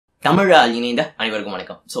தமிழால் இணைந்த அனைவருக்கும்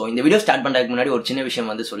வணக்கம். ஸோ இந்த வீடியோ ஸ்டார்ட் பண்ணுறதுக்கு முன்னாடி ஒரு சின்ன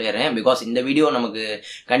விஷயம் வந்து சொல்லிடுறேன். பிகாஸ் இந்த வீடியோ நமக்கு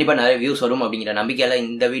கண்டிப்பாக நிறைய வியூஸ் வரும் அப்படிங்கிற நம்பிக்கையில்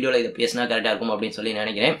இந்த வீடியோவில் இதை பேசினா கரெக்டாக இருக்கும் அப்படின்னு சொல்லி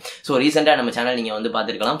நினைக்கிறேன். ஸோ ரீசெண்டாக நம்ம சேனல் நீங்கள் வந்து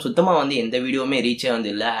பார்த்துருக்கலாம். சுத்தமாக வந்து எந்த வீடியோவுமே ரீச்சே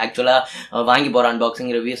வந்து இல்லை. ஆக்சுவலாக வாங்கி போகிற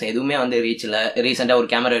அன்பாக்சிங் ரிவ்யூஸ் எதுவுமே வந்து ரீச் இல்லை. ரீசெண்டாக ஒரு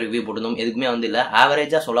கேமரா ரிவ்யூ போட்டிருந்தோம், எதுக்குமே வந்து இல்லை.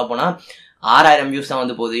 ஆவரேஜாக சொல்ல போனால் 6000 வியூஸ் தான்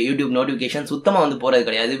வந்து போகுது. யூடியூப் நோட்டிஃபிகேஷன் சுத்தமாக வந்து போகிறது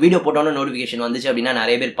கிடையாது. வீடியோ போட்டோன்னு நோட்டிஃபிகேஷன் வந்துச்சு அப்படின்னா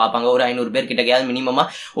நிறைய பேர் பார்ப்பாங்க. ஒரு 500 பேர் கிட்டக்கையாவது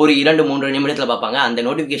மினிமமாக ஒரு 2-3 நிமிடத்தில் பார்ப்பாங்க. அந்த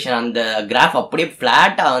நோட்டிஃபிகேஷன் அந்த கிராஃப் அப்படியே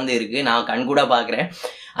ஃப்ளாட்டாக வந்து இருக்குது. நான் கண்கூட பார்க்குறேன்.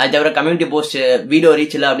 அது தவிர கம்யூனிட்டி போஸ்ட் வீடியோ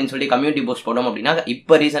ரீச் இல்லை அப்படின்னு சொல்லி கம்யூனிட்டி போஸ்ட் போட்டோம் அப்படின்னா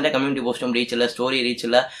இப்போ ரீசெண்டாக கம்யூனிட்டி போஸ்ட்டும் ரீச் இல்லை, ஸ்டோரி ரீச்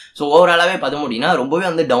இல்லை. ஸோ ஓவராலாகவே பார்த்தோம் அப்படின்னா ரொம்பவே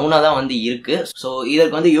வந்து டவுனாக தான் வந்து இருக்கு. ஸோ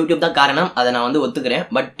இதற்கு வந்து யூடியூப் தான் காரணம், அதை நான் வந்து ஒத்துக்கிறேன்.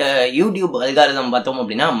 பட் யூடியூப் அல்காரிதம் பார்த்தோம்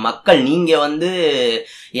அப்படின்னா மக்கள் நீங்கள் வந்து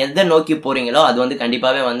எதை நோக்கி போறீங்களோ அது வந்து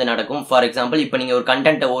கண்டிப்பாகவே வந்து நடக்கும். ஃபார் எக்ஸாம்பிள் இப்போ நீங்கள் ஒரு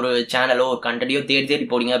கண்டென்ட்டை ஒரு சேனலோ ஒரு கண்டென்ட்டையோ தேடி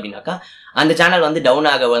போறீங்க அப்படின்னாக்கா அந்த சேனல் வந்து டவுன்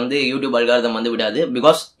ஆக வந்து யூடியூப் அல்காரிதம் வந்து விடாது.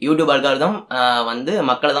 பிகாஸ் யூடியூப் அல்காரிதம் வந்து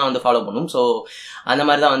மக்களை தான் வந்து ஃபாலோ பண்ணும். ஸோ அந்த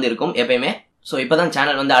மாதிரி தான் வந்து இருக்கும் எப்பயுமே. ஸோ இப்போதான்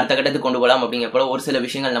சேனல் வந்து அடுத்த கட்டத்துக்கு கொண்டு போகலாம் அப்படிங்கிறப்போ ஒரு சில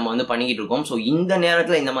விஷயங்கள் நம்ம வந்து பண்ணிக்கிட்டு இருக்கோம். ஸோ இந்த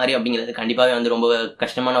நேரத்தில் இந்த மாதிரி அப்படிங்கிறது கண்டிப்பாகவே வந்து ரொம்ப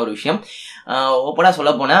கஷ்டமான ஒரு விஷயம். ஓப்பனாக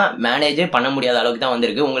சொல்ல போனால் மேனேஜே பண்ண முடியாத அளவுக்கு தான்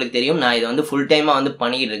வந்திருக்கு. உங்களுக்கு தெரியும், நான் இதை வந்து ஃபுல் டைமாக வந்து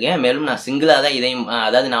பண்ணிக்கிட்டு இருக்கேன். மேலும் நான் சிங்கிளாக தான் இதையும்,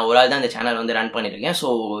 அதாவது நான் ஒரு ஆள் தான் இந்த சேனல் வந்து ரன் பண்ணியிருக்கேன். ஸோ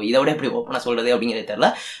இதை விட எப்படி ஓப்பனாக சொல்கிறது அப்படிங்கிறது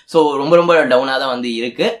தெரியல. ஸோ ரொம்ப டவுனாக தான் வந்து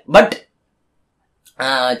இருக்கு. பட்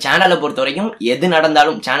சேனலை பொறுத்த வரைக்கும் எது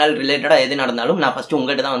நடந்தாலும், சேனல் ரிலேட்டடாக எது நடந்தாலும் நான் ஃபர்ஸ்ட்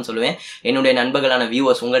உங்கள்கிட்ட தான் வந்து சொல்லுவேன். என்னுடைய நண்பர்களான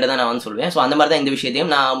வியூவர்ஸ் உங்கள்கிட்ட தான் நான் வந்து சொல்லுவேன். ஸோ அந்த மாதிரி தான் இந்த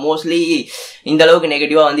விஷயத்தையும் நான் மோஸ்ட்லி இந்த அளவுக்கு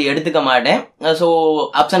நெகட்டிவாக வந்து எடுத்துக்க மாட்டேன். ஸோ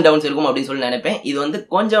அப்ஸ் அண்ட் டவுன்ஸ் இருக்கும் அப்படின்னு சொல்லி நினைப்பேன். இது வந்து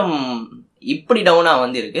கொஞ்சம் இப்படி டவுனாக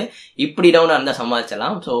வந்து இருக்கு. இப்படி டவுனாக இருந்தால்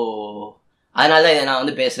சமாளிச்சிடலாம். ஸோ அதனால தான் இதை நான்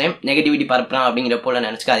வந்து பேசுகிறேன். நெகட்டிவிட்டி பரப்புறான் அப்படிங்கிற போல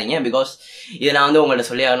நினச்சிக்காதீங்க. பிகாஸ் இதை நான் வந்து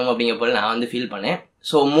உங்கள்கிட்ட சொல்லி ஆகணும் அப்படிங்கிற போல நான் வந்து ஃபீல் பண்ணேன்.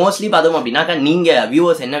 ஸோ மோஸ்ட்லி பார்த்தோம் அப்படின்னாக்கா நீங்கள்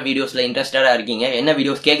வியூவர்ஸ் என்ன வீடியோஸில் இன்ட்ரெஸ்டடாக இருக்கீங்க, என்ன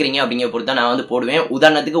வீடியோஸ் கேட்குறீங்க அப்படிங்கிற பொறுத்து நான் வந்து போடுவேன்.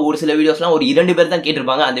 உதாரணத்துக்கு ஒரு சில வீடியோஸ்லாம் ஒரு 2 பேர் தான்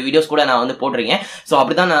கேட்டிருப்பாங்க. அந்த வீடியோஸ் கூட நான் வந்து போட்டிருக்கேன். ஸோ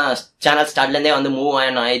அப்படி தான் நான் சேனல் ஸ்டார்ட்லேருந்தே வந்து மூவ்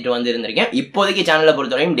ஆகிட்டு வந்து இருந்திருக்கேன். இப்போதைக்கு சேனலை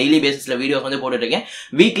பொறுத்தவரைக்கும் டெய்லி பேசிஸில் வீடியோஸ் வந்து போட்டுருக்கேன்.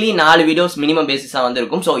 வீக்லி 4 வீடியோஸ் மினிமம் பேசிஸாக வந்து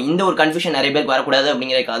இருக்கும். ஸோ இந்த ஒரு கன்ஃபியூஷன் நிறைய பேருக்கு வரக்கூடாது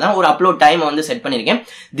அப்படிங்கிறதுக்காக தான் ஒரு அப்லோட் டைம் வந்து செட் பண்ணியிருக்கேன்.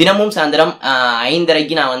 தினமும் சாயந்தரம்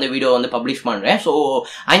 5:30க்கு நான் வந்து வீடியோ வந்து பப்ளிஷ் பண்ணுறேன். ஸோ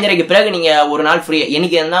 5:30க்கு பிறகு நீங்கள் ஒரு நாள் ஃப்ரீ,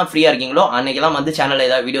 என்னைக்கு என்ன ஃப்ரீயாக இருக்கீங்களோ அன்னைக்கெல்லாம் வந்து சேனலில்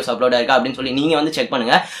ஏதாவது வீடியோஸ் அப்லோட் ஆயிருக்கா அப்படின்னு சொல்லி நீங்க வந்து செக்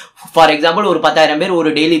பண்ணுங்க. ஃபார் எக்ஸாம்பிள் ஒரு 10,000 பேர் ஒரு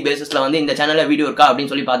டெய்லி பேசிஸ்ல வந்து இந்த சேனல்ல வீடியோ இருக்கா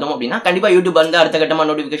அப்படின்னு சொல்லி பார்த்தோம் அப்படின்னா கண்டிப்பா யூடியூப் வந்து அடுத்த கட்டமா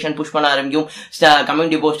நோட்டிபிகேஷன் புஷ் பண்ண ஆரம்பிக்கும்.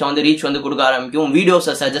 கம்யூனிட்டி போஸ்ட் வந்து ரீச் வந்து கொடுக்க ஆரம்பிக்கும். வீடியோஸ்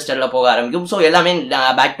சஜஸ்டர்ல போக ஆரம்பிக்கும். ஸோ எல்லாமே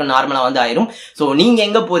பேக் டு நார்மலா வந்து ஆயிரும். ஸோ நீங்க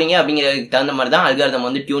எங்க போறீங்க அப்படிங்கிறதுக்கு தகுந்த மாதிரி தான் அல்காரிதம்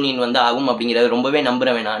வந்து டியூன் இன் வந்து ஆகும் அப்படிங்கறது ரொம்பவே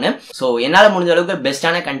நம்புறேன் நான். ஸோ என்னால முடிஞ்ச அளவுக்கு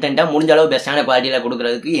பெஸ்டான கண்டென்ட்டா முடிஞ்ச அளவு பெஸ்டான குவாலிட்டியில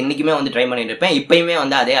கொடுக்கறதுக்கு என்னைக்குமே வந்து ட்ரை பண்ணிட்டு இருப்பேன். இப்பயுமே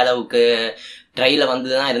வந்து அதே அளவுக்கு ட்ரைல வந்து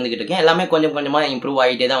தான் இருந்துகிட்டு இருக்கேன். எல்லாமே கொஞ்சம் கொஞ்சமாக இம்ப்ரூவ்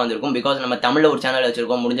ஆகிட்டே தான் வந்திருக்கும். பிகாஸ் நம்ம தமிழில் ஒரு சேனல்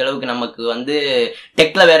வச்சிருக்கோம். முடிஞ்ச அளவுக்கு நமக்கு வந்து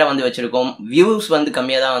டெக்ல வேற வந்து வச்சிருக்கோம். வியூஸ் வந்து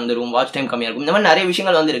கம்மியாக தான் வந்துடும், வாட்ச் டைம் கம்மியாக இருக்கும். இந்த மாதிரி நிறைய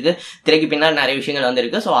விஷயங்கள் வந்து இருக்கு. திரைக்கு பின்னால் நிறைய விஷயங்கள் வந்து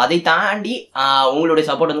இருக்கு. ஸோ அதை தாண்டி உங்களுடைய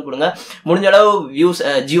சப்போர்ட் வந்து கொடுங்க. முடிஞ்ச அளவு வியூஸ்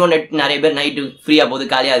ஜியோ நெட் நிறைய பேர் நைட்டு ஃப்ரீயாக போகுது,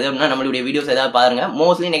 காலியாகுது அப்படின்னா நம்மளுடைய வீடியோஸ் ஏதாவது பாருங்க.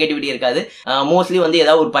 மோஸ்ட்லி நெகட்டிவிட்டி இருக்காது. மோஸ்ட்லி வந்து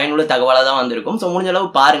ஏதாவது ஒரு பயனுள்ள தகவலாக தான் வந்திருக்கும். ஸோ முடிஞ்ச அளவு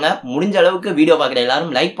பாருங்க. முடிஞ்ச அளவுக்கு வீடியோ பார்க்குற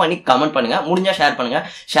எல்லாரும் லைக் பண்ணி கமெண்ட் பண்ணுங்க. முடிஞ்சா ஷேர் பண்ணுங்க.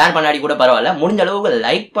 ஷேர் பண்ணாடி கூட பரவாயில்ல. முடிஞ்ச அளவுக்கு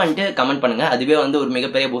லைக் பண்ணிட்டு கமெண்ட் பண்ணுங்க. அதுவே வந்து ஒரு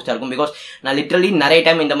மிகப்பெரிய பூஸ்டா இருக்கும். பிகாஸ் நான் லிட்டரலி நிறைய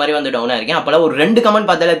டைம் இந்த மாதிரி வந்து டவுனா இருக்கேன். அப்பெல்லாம் ஒரு 2 கமெண்ட்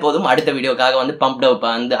பார்த்தாலே போதும், அடுத்த வீடியோக்காக வந்து பம்ப்ட் அப்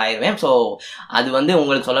வந்து ஆயிடுவேன். ஸோ அது வந்து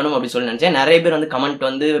உங்களுக்கு சொல்லணும் அப்படின்னு சொல்லி நினைச்சேன். நிறைய பேர் வந்து கமெண்ட்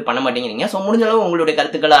வந்து பண்ண மாட்டேங்கிறீங்க. ஸோ முடிஞ்ச அளவு உங்களுடைய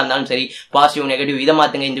கருத்துக்களா இருந்தாலும் சரி, பாசிட்டிவ் நெகட்டிவ் இதை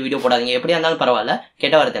மாத்துங்க, இந்த வீடியோ போடாதீங்க, எப்படியா இருந்தாலும் பரவாயில்ல,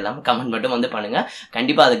 கெட்ட வார்த்தை இல்லாமல் கமெண்ட் மட்டும் வந்து பண்ணுங்க.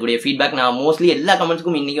 கண்டிப்பா அதுக்குரிய ஃபீட்பேக் நான் மோஸ்ட்லி எல்லா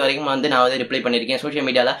கமெண்ட்ஸ்க்கும் இன்னைக்கு வரைக்கும் வந்து நான் வந்து ரிப்ளை பண்ணியிருக்கேன். சோஷியல்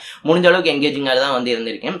மீடியால முடிஞ்ச அளவுக்கு என்கேஜிங்காக தான் வந்து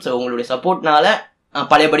இருந்திருக்கேன். ஸோ உங்களுடைய சப்போர்ட்னால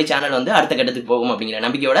பழையபடி சேனல் வந்து அடுத்த கட்டத்துக்கு போகும் அப்படிங்கிற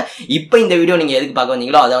நம்பிக்கையோட இப்போ இந்த வீடியோ நீங்க எதுக்கு பார்க்க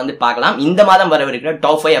வந்தீங்களோ அதை வந்து பார்க்கலாம். இந்த மாதம் வரவிருக்கிற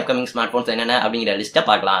டாப் 5 அப்கமிங் ஸ்மார்ட் போன்ஸ் என்னென்ன அப்படிங்கிற லிஸ்ட்டை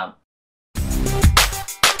பார்க்கலாம்.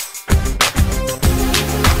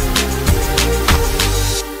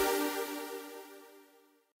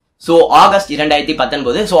 So August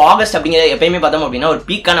 2019. ஸோ ஆகஸ்ட் அப்படிங்கிறது எப்பயுமே பார்த்தோம் அப்படின்னா ஒரு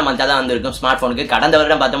பீக்கான மந்தாக தான் வந்து இருக்கும் ஸ்மார்ட் ஃபோனுக்கு. கடந்த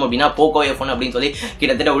வருடம் பார்த்தோம் அப்படின்னா போக்கோ ஃபோன் அப்படின்னு சொல்லி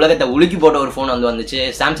கிட்டத்தட்ட உலகத்தை உலுக்கி போட்ட ஒரு ஃபோன் வந்து வந்துச்சு.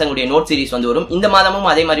 சாம்சங்குடைய நோட் சீரிஸ் வந்து வரும். இந்த மாதமும்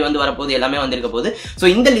அதே மாதிரி வந்து வரப்போது, எல்லாமே வந்திருக்க போகுது. ஸோ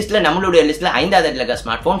இந்த லிஸ்ட்ல நம்மளுடைய லிஸ்ட்ல 5வது இடத்துல இருக்க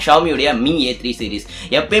smart phone ஷாமியுடைய Mi A3 series.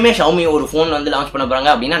 எப்பயுமே ஷாமி ஒரு ஃபோன் வந்து லான்ச் பண்ண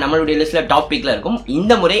போறாங்க அப்படின்னா நம்மளுடைய லிஸ்ட்ல டாப் பீக்ல இருக்கும்.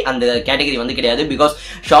 இந்த முறை அந்த கேட்டகரி வந்து கிடையாது. பிகாஸ்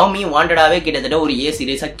ஷாமி வாண்டடாவே கிட்டத்தட்ட ஒரு A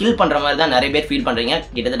சீரிஸா கில் பண்ற மாதிரி தான் நிறைய பேர் ஃபீல் பண்றீங்க.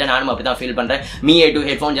 கிட்டத்தட்ட நானும் அப்படி தான் ஃபீல் பண்றேன். Mi A2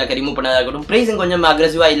 headphone jack back remove பண்ணதா இருக்கட்டும், பிரைசிங் கொஞ்சம்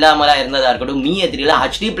அக்ரெசிவா இல்லாமலா இருந்ததா இருக்கட்டும், Mi A3ல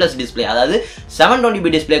HD+ டிஸ்பிளே, அதாவது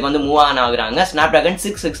 720p டிஸ்பிளேக்கு வந்து மூவ் ஆகுறாங்க Snapdragon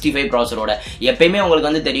 665 ப்ராசரோட. எப்பயுமே உங்களுக்கு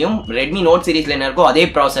வந்து தெரியும் Redmi Note சீரிஸ்ல என்ன இருக்கோ அதே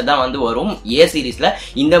ப்ராசர் தான் வந்து வரும் A சீரிஸ்ல.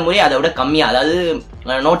 இந்த முறை அதை விட கம்மியா, அதாவது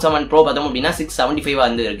Note 7 Pro பார்த்தோம் அப்படின்னா 675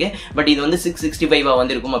 வந்து இருக்கு, பட் இது வந்து 665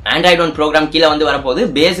 வந்து இருக்கும். Android One ப்ரோக்ராம் கீழே வந்து வரப்போது.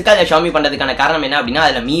 பேசிக்கா அதை Xiaomi பண்றதுக்கான காரணம் என்ன அப்படின்னா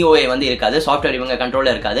அதுல MIUI வந்து இருக்காது, சாஃப்ட்வேர் இவங்க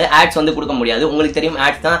கண்ட்ரோல்ல இருக்காது, ஆட்ஸ் வந்து கொடுக்க முடியாது. உங்களுக்கு தெரியும்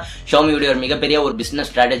ஆட்ஸ் தான் Xiaomi உடைய ஒரு மிகப்பெரிய ஒரு பிசினஸ்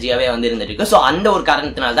ஸ்ட்ராட்டஜியாவே வந்து இருந்திருக்கு. சோ அந்த ஒரு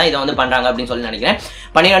காரணத்தினால தான் இதை வந்து பண்றாங்க அப்படின்னு சொல்லி நினைக்கிறேன்.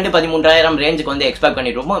 12-13,000 ரேஞ்சுக்கு வந்து எக்ஸ்பெக்ட்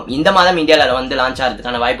பண்ணிட்டு இருக்கோம். இந்த மாதம் இந்தியாவில் வந்து லான்ச்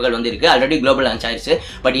ஆகிறதுக்கான வாய்ப்புகள் வந்து இருக்கு. ஆல்ரெடி குளோபல் லான்ச் ஆயிருச்சு,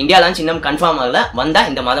 பட் இந்தியா லான்ச் இன்னும் கன்ஃபார்ம் ஆகல. வந்தா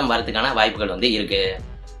இந்த மாதம் வரதுக்கான வாய்ப்புகள் வந்து இருக்கு.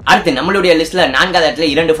 அடுத்து நம்மளுடைய லிஸ்ட்ல 4வது இடத்துல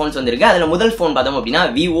 2 போன்ஸ் வந்திருக்கு. அதுல முதல் போன் பார்த்தோம் அப்படின்னா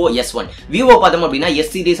Vivo S1. Vivo பார்த்தோம் அப்படின்னா S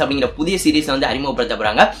சீரிஸ் அப்படிங்கிற புதிய சீரிஸ் வந்து அறிமுகப்படுத்த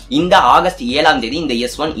போறாங்க. இந்த ஆகஸ்ட் 7ஆம் தேதி இந்த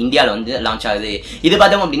S1 இந்தியாவில் வந்து லான்ச் ஆகுது. இது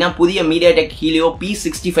பார்த்தோம் அப்படின்னா புதிய MediaTek Helio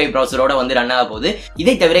P65 ப்ராசரோட வந்து ரன் ஆக போகுது.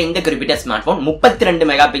 இதை தவிர இந்த குறிப்பிட்ட smart phone 32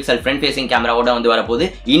 mega pixel front facing கேமராவோட வந்து வரப்போகுது.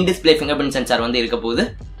 In display finger print sensor வந்து இருக்க போகுது.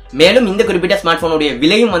 மேலும் இந்த குறிப்பிட்ட ஸ்மார்ட் போனுடைய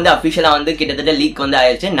விலையும் வந்து அபிஷியலா வந்து கிட்டத்தட்ட லீக் வந்து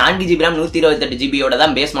ஆயிருச்சு. 4GB RAM 128GB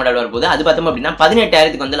தான் பேஸ் மாடல் வரப்போகுது. அது பார்த்தோம் அப்படின்னா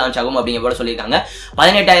 18,000க்கு வந்து லான்ச் ஆகும் அப்படிங்கிற போல சொல்லியிருக்காங்க.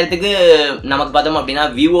 18,000க்கு நமக்கு பார்த்தோம் அப்படின்னா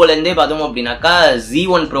விவோல இருந்தே பார்த்தோம் அப்படின்னாக்கா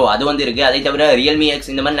Z1 Pro அது வந்து இருக்கு. அதை தவிர Realme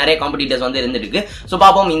X இந்த மாதிரி நிறைய காம்படிட்டர்ஸ் வந்து இருந்துருக்கு. ஸோ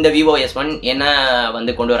பார்ப்போம் இந்த Vivo S1 என்ன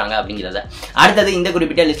வந்து கொண்டு வராங்க அப்படிங்கிறத. அடுத்தது இந்த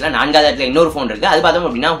குறிப்பிட்ட லிஸ்ட்ல 4வது இடத்துல இன்னொரு போன் இருக்கு. அது பார்த்தோம்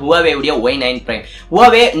அப்படின்னா Huawei உடைய Y9 Prime.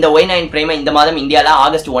 Huawei இந்த Y9 Prime இந்த மாதம் இந்தியால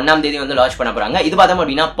ஆகஸ்ட் 1ஆம் தேதி வந்து லான்ச் பண்ண போறாங்க. இது பார்த்தோம்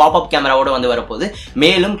அப்படின்னா பாப்அப் கேமராவோட வந்து வரப்போகுது.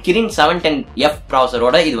 மேலும் Kirin 710F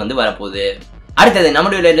ப்ராசரோட இது வந்து வரப்போகுது. அடுத்தது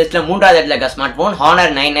நம்மளுடைய லிஸ்ட்ல 3வது இடத்துல இருக்க smart phone Honor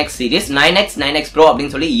 9X series. 9X Pro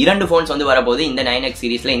அப்படின்னு சொல்லி 2 போன்ஸ் வந்து வரப்போகுது இந்த 9X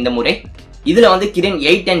சீரிஸ்ல இந்த முறை. இதுல வந்து Kirin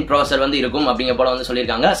 810 ப்ராசர் வந்து இருக்கும் அப்படிங்கிற போல வந்து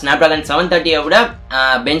சொல்லியிருக்காங்க. Snapdragon 730 விட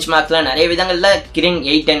பெஞ்ச்மார்க்ஸ்ல நிறைய விதங்கள்ல Kirin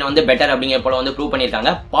 810 வந்து பெட்டர் அப்படிங்கிற போல வந்து ப்ரூவ்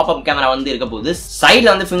பண்ணிருக்காங்க. பாப்அப் கேமரா வந்து இருக்க போகுது. சைட்ல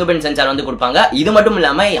வந்து ஃபிங்கர் பிரிண்ட் சென்சார் வந்து கொடுப்பாங்க. இது மட்டும்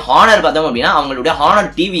இல்லாம Honor பார்த்தோம் அப்படின்னா அவங்களுடைய Honor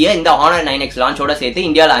டிவியை இந்த Honor 9X லான்ச்சோட சேர்த்து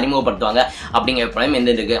இந்தியாவில் அறிமுகப்படுத்துவாங்க அப்படிங்கிற போல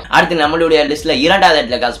இருக்கு. அடுத்து நம்மளுடைய லிஸ்ட்ல 2வது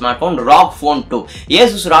இடத்துல இருக்க smart phone ROG Phone 2.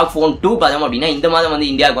 Asus ROG Phone 2 பார்த்தோம் அப்படின்னா இந்த மாதம் வந்து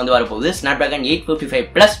இந்தியாவுக்கு வந்து வரப்போகுது. Snapdragon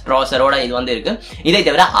 855 ப்ராசரோட இது வந்து இருக்கு. இதை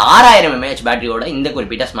தவிர 6000 mAh பேட்டரியோட இந்த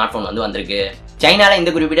குறிப்பிட்ட ஸ்மார்ட் போன் வந்து வந்திருக்கு. சைனால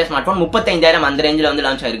இந்த குறிப்பிட்ட ஸ்மார்ட் போன் 35,000 அந்த ரேஞ்சில் வந்து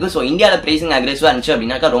லான்ச் ஆயிருக்கு. ஸோ இந்தியாவில் பிரைசிங் அக்ரெசிவா இருந்துச்சு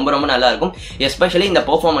அப்படின்னாக்கா ரொம்ப நல்லா இருக்கும். எஸ்பெஷலி இந்த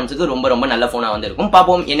பெர்ஃபார்மன்ஸுக்கு ரொம்ப நல்ல போனா வந்து இருக்கும்.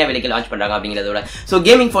 பார்ப்போம் என்ன விலைக்கு லான்ச் பண்றாங்க அப்படிங்கிறதோட. ஸோ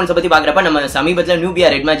கேமிங் போன்ஸை பத்தி பாக்குறப்ப நம்ம சமீபத்தில் Nubia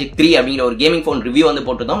Red Magic 3 அப்படிங்கிற ஒரு கேமிங் போன் ரிவ்யூ வந்து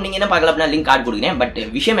போட்டுருந்தோம். நீங்க என்ன பார்க்கல அப்படின்னா லிங்க் கார்டு கொடுக்குறேன். பட்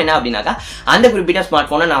விஷயம் என்ன அப்படின்னாக்கா அந்த குறிப்பிட்ட ஸ்மார்ட்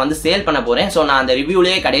போனை நான் வந்து சேல் பண்ண போறேன். ஸோ நான் அந்த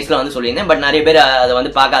ரிவ்யூலேயே கடைசியில் வந்து சொல்லியிருந்தேன். பட் நிறைய பேர் அதை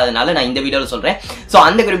வந்து பார்க்காதனால நான் இந்த வீடியோவில் சொல்றேன். ஸோ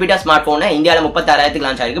அந்த குறிப்பிட்ட ஸ்மார்ட் போனை இந்தியாவில் 36,000க்கு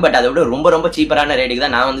லான்ச் ஆயிருக்கு. பட் அதோட ரொம்ப சீப்பரான ரேட்டுக்கு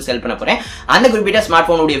தான் நான் வந்து சேல் பண்ண போறேன். அந்த குறிப்பிட்ட ஸ்மார்ட்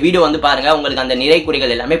போனுடைய வீடியோ வந்து பாருங்க. உங்களுக்கு அந்த நிறை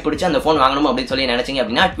குறைகள் எல்லாமே பிடிச்சி அந்த போன் வாங்கணும் அப்படின்னு சொல்லி நினைச்சீங்க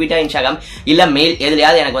அப்படின்னா ட்விட்டர், இன்ஸ்டாகிராம் இல்ல மெயில்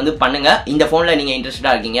எதுலையாவது எனக்கு வந்து பண்ணுங்க. இந்த போன்ல நீங்க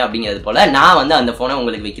இன்ட்ரெஸ்டா இருக்கீங்க அப்படிங்கிறது போல நான் வந்து அந்த போனை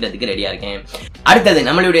உங்களுக்கு விற்கிறதுக்கு ரெடியா இருக்கேன். அடுத்தது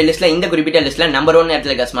நம்மளுடைய லிஸ்ட்ல இந்த குறிப்பிட்ட லிஸ்ட்ல நம்பர் 1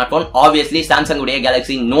 இடத்துல இருக்க ஸ்மார்ட் போன் ஆப்வியஸ்லி சாம்சங் உடைய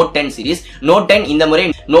Galaxy Note 10 சீரிஸ். Note 10 இந்த முறை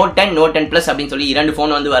Note 10, Note 10 Plus அப்படின்னு சொல்லி 2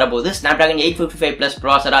 போன் வந்து வரப்போகுது. Snapdragon 855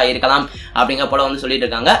 ப்ராசரா இருக்கலாம் அப்படிங்கிற போல வந்து சொல்லிட்டு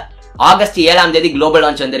இருக்காங்க. ஆகஸ்ட் 7ஆம் தேதி குளோபல்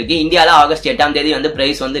லான்ச் வந்திருக்கு. இந்தியாவில் ஆகஸ்ட் 8ஆம் தேதி வந்து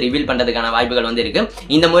பிரைஸ் வந்து ரிவீல் பண்றதுக்கான வாய்ப்புகள் வந்து இருக்கு.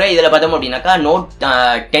 இந்த முறை இதுல பார்த்தோம் அப்படின்னாக்கா Note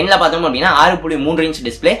 10ல பார்த்தோம் அப்படின்னா 6.3 இன்ச்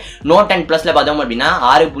டிஸ்பிளே, Note 10 Plusல பார்த்தோம் அப்படின்னா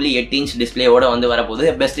 6.8 இன்ச் டிஸ்பிளேயோட வந்து வரப்போகுது.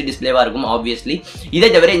 பெஸ்ட் டிஸ்பிளேவா இருக்கும் ஆப்வியஸ்லி. இதை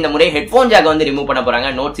தவிர இந்த முறை ஹெட்போன் ஜாக் வந்து ரிமூவ் பண்ண போறாங்க.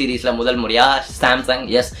 நோட் சீரிஸ்ல முதல் முறையா சாம்சங்.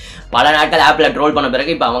 எஸ், பல நாட்கள் ஆப்ல ட்ரோல் பண்ண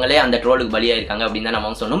பிறகு இப்ப அவங்களே அந்த ட்ரோலுக்கு பலியா இருக்காங்க அப்படின்னு தான்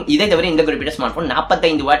நம்ம சொன்னோம். இதை தவிர இந்த குறிப்பிட்ட smart phone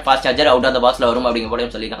 45 watt fast charger out of the பாக்ஸ்ல வரும் அப்படிங்கிற போல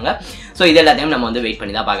சொல்லியிருக்காங்க. சோ இது எல்லாத்தையும் நம்ம வந்து வெயிட்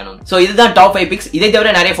பண்ணி தான் பார்க்கணும். சோ இதுதான் டாப் 5 பிக்ஸ். இதை தவிர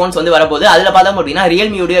நிறைய போன்ஸ் வந்து வரப்போகுது. அதுல பார்த்தோம் அப்படின்னா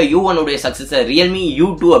Realme உடைய U1 உடைய சக்சஸர் Realme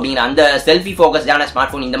U2 அப்படிங்கிற அந்த செல்ஃபி ஃபோக்கஸ்டான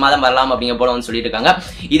ஸ்மார்ட் போன் இந்த மாதம் வரலாம் அப்படிங்கிற போல வந்து சொல்லிட்டு இருக்காங்க.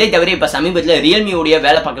 இதை தவிர இப்ப சமீபத்தில் Realme உடைய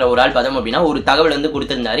வேலை பார்க்குற ஒரு ஆள் பார்த்தோம் அப்படின்னா ஒரு தகவல் வந்து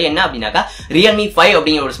கொடுத்திருந்தாரு. என்ன அப்படின்னாக்கா Realme 5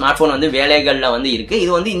 அப்படிங்கிற ஒரு ஸ்மார்ட் போன் வந்து வேலைகள்ல வந்து இருக்கு.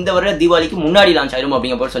 இது வந்து இந்த வருட தீபாவளிக்கு முன்னாடி லான்ச் ஆயிரும்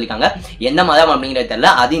அப்படிங்கிற போல சொல்லிருக்காங்க. எந்த மாதம் அப்படிங்கிறது தெரியல.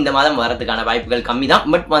 அது இந்த மாதம் வரதுக்கான வாய்ப்புகள் கம்மி தான்.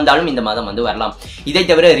 பட் வந்தாலும் இந்த மாதம் வந்து வரலாம். இதை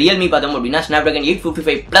தவிர Realme பார்த்தோம் அப்படின்னா Snapdragon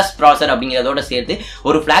 855 ப்ராசர் அப்படிங்கிறதோட சேர்த்து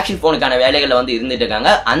ஒரு ஃபிளாக்ஷிப் போனுக்கான வேலைகளை வந்து இருந்துட்டு இருக்காங்க.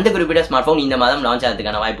 அந்த குறிப்பிட்ட ஸ்மார்ட் போன் இந்த மாதம் லான்ச்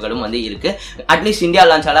ஆகிறதுக்கான வாய்ப்புகளும் வந்து இருக்கு. அட்லீஸ்ட் இந்தியா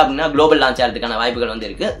லான்ச் ஆகல அப்படின்னா குளோபல் லான்ச் ஆகிறதுக்கான வாய்ப்புகள் வந்து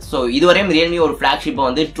இருக்கு. ஸோ இதுவரையும் Realme ஒரு ஃபிளாக்ஷிப்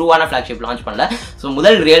வந்து ட்ரூவான ஃபிளாக்ஷிப் லான்ச் பண்ணல. ஸோ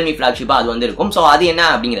முதல் Realme ஃபிளாக்ஷிப்பா அது வந்து இருக்கும். ஸோ அது என்ன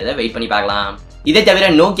அப்படிங்கிறத வெயிட் பண்ணி பார்க்கலாம். இதே தவிர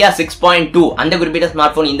நோக்கியா 6.2 அந்த குறிப்பிட்ட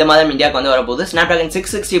ஸ்மார்ட் போன் இந்த மாதம் இந்தியாவுக்கு வந்து வரப்போகுது. ஸ்னாப்டிராகன்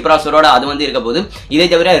 660 ப்ராசரோட அது வந்து இருக்க போகுது. இதே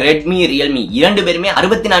தவிர ரெட்மி ரியல்மி இரண்டு பேருமே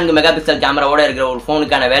 64 மெகா பிக்சல் கேமராவோட இருக்கிற ஒரு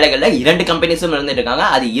போனுக்கான வேலைகள்ல இரண்டு கம்பெனிஸும் இருந்துட்டு இருக்காங்க.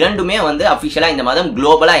 அது இரண்டுமே வந்து அபிஷியலா இந்த மாதம்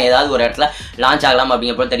குளோபலா ஏதாவது ஒரு இடத்துல லான்ச் ஆகலாம்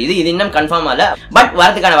அப்படிங்கிற தெரியுது. இது இன்னும் கன்ஃபார்ம் ஆகல, பட்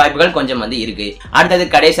வரதுக்கான வாய்ப்புகள் கொஞ்சம் வந்து இருக்கு. அடுத்தது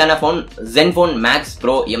கடைசியான phone Zenfone Max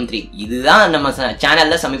Pro M3. இதுதான் நம்ம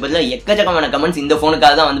சேனல்ல சமீபத்தில் எக்கச்சக்கமான கமெண்ட்ஸ் இந்த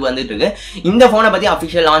போனுக்காக தான் வந்து வந்துட்டு இருக்கு. இந்த போனை பத்தி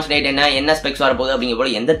அபிஷியல் லான்ச் டேட் என்ன ஸ்பெக்ஸ் வரப்போகுது அப்படிங்கிற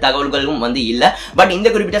போல எந்த தகவல்களும் வந்து இல்ல. பட் இந்த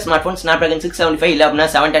குறிப்பிட்ட ஸ்மார்ட் போன் ஸ்னாப்டிராகன் 675 இல்ல அப்படின்னா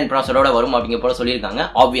 710 ப்ராசரோட வரும் அப்படிங்கிற போல சொல்லியிருக்காங்க.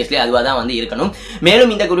 ஆப்வியஸ்லி அதுவா தான் வந்து இருக்கணும்.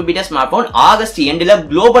 மேலும் இந்த குறிப்பிட்ட ஸ்மார்ட் போன் ஆகஸ்ட் எண்ட்ல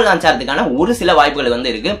குளோபல் லான்ச் ஆகிறதுக்கான ஒரு சில வாய்ப்புகள்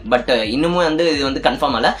வந்து இருக்கு. பட் இன்னமும் வந்து இது வந்து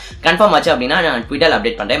கன்ஃபார்ம் ஆல. கன்ஃபார்ம் ஆச்சு அப்படின்னா நான் ட்விட்டர்ல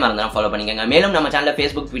அப்டேட் பண்றேன், மறந்துடாம ஃபாலோ பண்ணிக்கங்க. மேலும் நம்ம சேனல்ல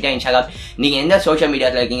Facebook, Twitter, Instagram நீங்க எந்த சோஷியல்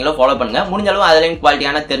மீடியால இருக்கீங்களோ ஃபாலோ பண்ணுங்க. முடிஞ்ச அளவு அதுலயும்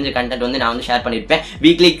குவாலிட்டியான தெரிஞ்ச கண்டென்ட் வந்து நான் வந்து ஷேர் பண்ணிருப்பேன்.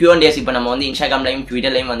 வீக்லி Q&As இப்ப நம்ம வந்து Instagramலயும்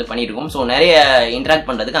Twitterலயும் வந்து பண்ணிட்டு இருக்கோம். சோ நிறைய இன்டராக்ட்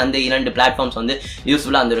பண்றதுக்கு அந்த இரண்டு பிளாட்ஃபார்ம்ஸ் வந்து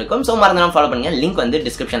யூஸ்ஃபுல்லா இருக்கும். சோ மறந்துடாம ஃபாலோ பண்ணுங்க. லிங்க் வந்து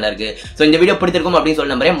டிஸ்கிரிப்ஷன்ல இருக்கு. சோ இந்த வீடியோ பிடிச்சிருக்கும் அப்படின்னு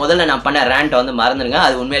சொல்லி நம்புறேன். முதல்ல நான் பண்ண ரேண்ட் வந்து மறந்துடுங்க.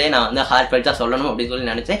 அது உண்மையிலேயே நான் வந்து ஹார்ட்ஃபெல்ட்டா சொல்லணும் அப்படின்னு சொல்லி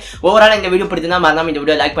நினைச்சேன். ஓவரால் இந்த வீடியோ பிடிச்சிருந்தா மறக்காம இந்த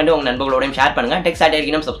வீடியோ லைக் பண்ணிட்டு உங்க நண்பர்களோடையும் ஷேர் பண்ணுங்க. Satire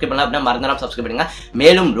சப்ஸ்கிரைப் பண்ணலாம் அப்படின்னா மறந்துடாம சப்ஸ்கிரைப் பண்ணுங்க.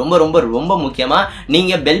 மேலும் ரொம்ப ரொம்ப ரொம்ப முக்கியமா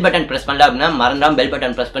நீங்க பெல் பட்டன் பிரஸ் பண்ணல அப்படின்னா மறந்துடாம பெல்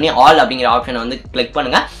பட்டன் பிரஸ் பண்ணி ஆல் அப்படிங்கிற ஆப்ஷனை வந்து கிளிக்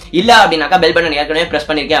பண்ணுங்க. இல்ல அப்படின்னாக்கா பெல் பட்டன் ஏற்கனவே பிரஸ்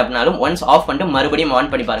பண்ணிருக்கேன் அப்படின்னாலும் ஒன்ஸ் ஆஃப் பண்ணிட்டு மறுபடியும் ஆன்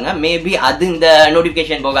பண்ணி பாருங்க. மேபி அது இந்த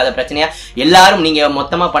நோட்டிபிகேஷன் போகாத பிரச்சனையா எல்லாரும் நீங்க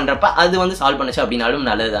மொத்தமா பண்றப்ப அது வந்து சால்வ் பண்ணுச்சு அப்படின்னாலும்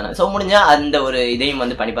நல்லது தானே. சோ முடிஞ்சா அந்த ஒரு இதையும்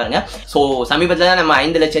வந்து பண்ணி பாருங்க. சோ சமீபத்துல தான் நம்ம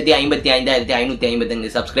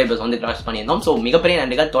 5,55,555 சப்ஸ்கிரைபர்ஸ் வந்து கிராஸ் பண்ணியிருந்தோம். சோ மிகப்பெரிய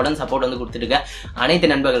நன்றிகள். தொடர்ந்து சப்போர்ட் வந்து கொடுத்துட்டு இருக்க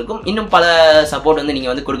அனைத்து நண்பர்களுக்கும் இன்னும் பல சப்போர்ட் வந்து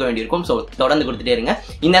நீங்க வந்து கொடுக்க வேண்டியிருக்கும். சோ தொடர்ந்து கொடுத்துட்டே இருங்க.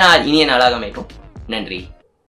 இந்த நாள் இனிய நாளாக அமைக்கும். நன்றி.